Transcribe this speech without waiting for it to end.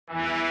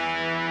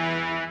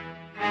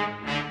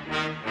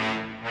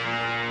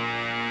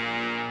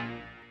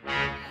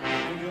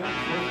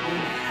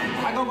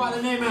by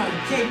the name of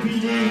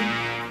KPD,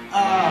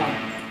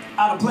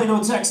 out of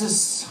Plano,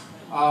 Texas.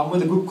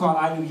 With a group called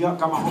y.u.c.k.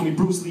 Got my homie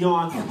Bruce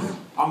Leon.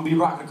 I'm gonna be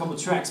rocking a couple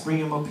tracks, bring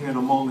him up here in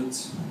a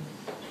moment.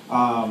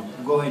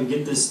 Go ahead and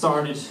get this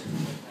started.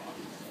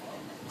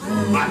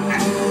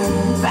 Batman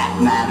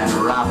and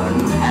Robin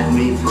had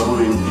me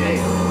thrown in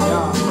jail.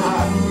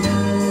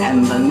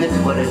 And the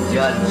nitwitted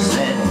judge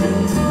said,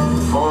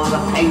 for the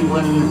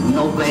Penguin,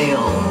 no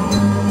bail.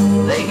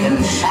 They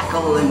can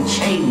shackle and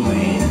chain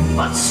me,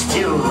 but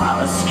still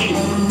I'll escape.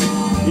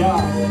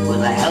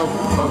 With the help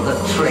of the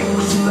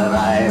tricks that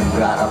I've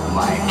got up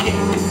my kick.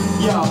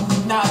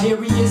 Now here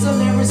he is, a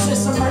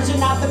lyricist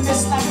emerging out the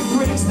mist like a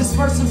critics. This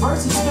verse and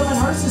verse is still in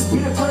hearses.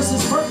 Peter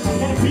curses birth,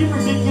 and it be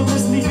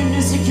ridiculous, leaving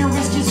insecure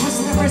kids with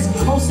lyrics.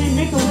 O.C.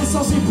 Nicholas,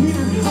 O.C.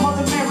 Peter,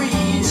 Mother Mary,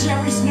 eating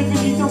cherry, sniffing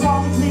ether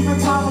while we cleaver,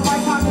 collar by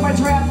conquer by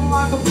traveling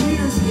like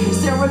computers.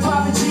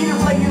 Stereotype and cheater,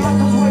 lady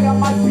left his way on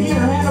my Peter.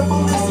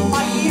 Hannibal in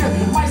my ear,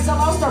 my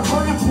sellout start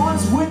burning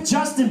blunts with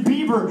Justin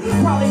Bieber.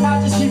 Probably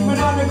not just keep it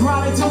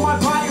underground until my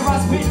body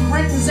rots, spitting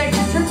written, saying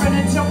tripping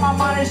until my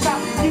mind is shot.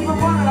 Keep it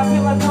running, I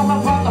feel like I'm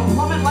about to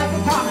plummet like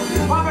a comet.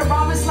 Vomit,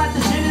 ramen, slap the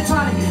gin and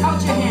tonic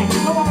out your hand.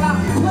 No, I'm not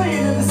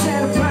playing in the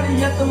Santa Fe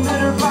at the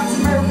litter box.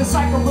 American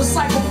Psycho,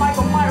 recycle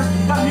Michael Myers.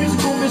 Got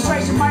musical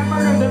administration, might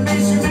murder the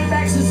mainstream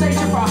impact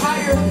sensation for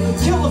hire.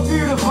 Kill the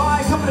fear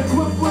divide, coming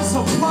equipped with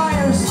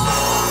suppliers.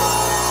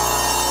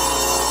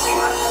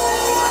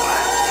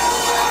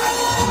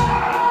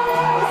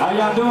 How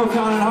y'all doing,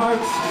 Crown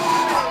Harp?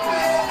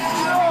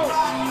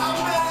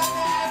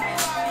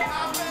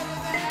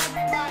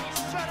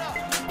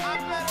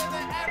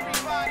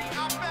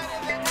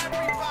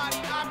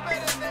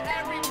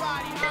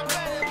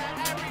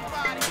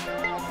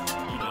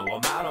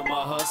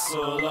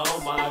 Hustle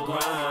on my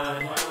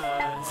grind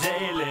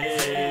daily.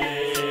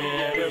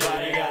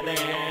 Everybody got their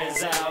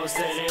hands out,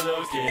 steady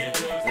looking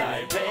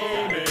like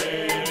baby.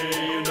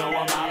 You know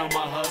I'm out on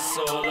my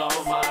hustle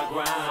on my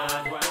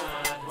grind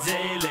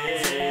daily.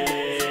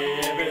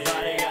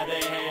 Everybody got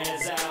their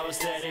hands out,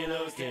 steady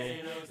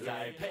looking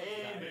like baby.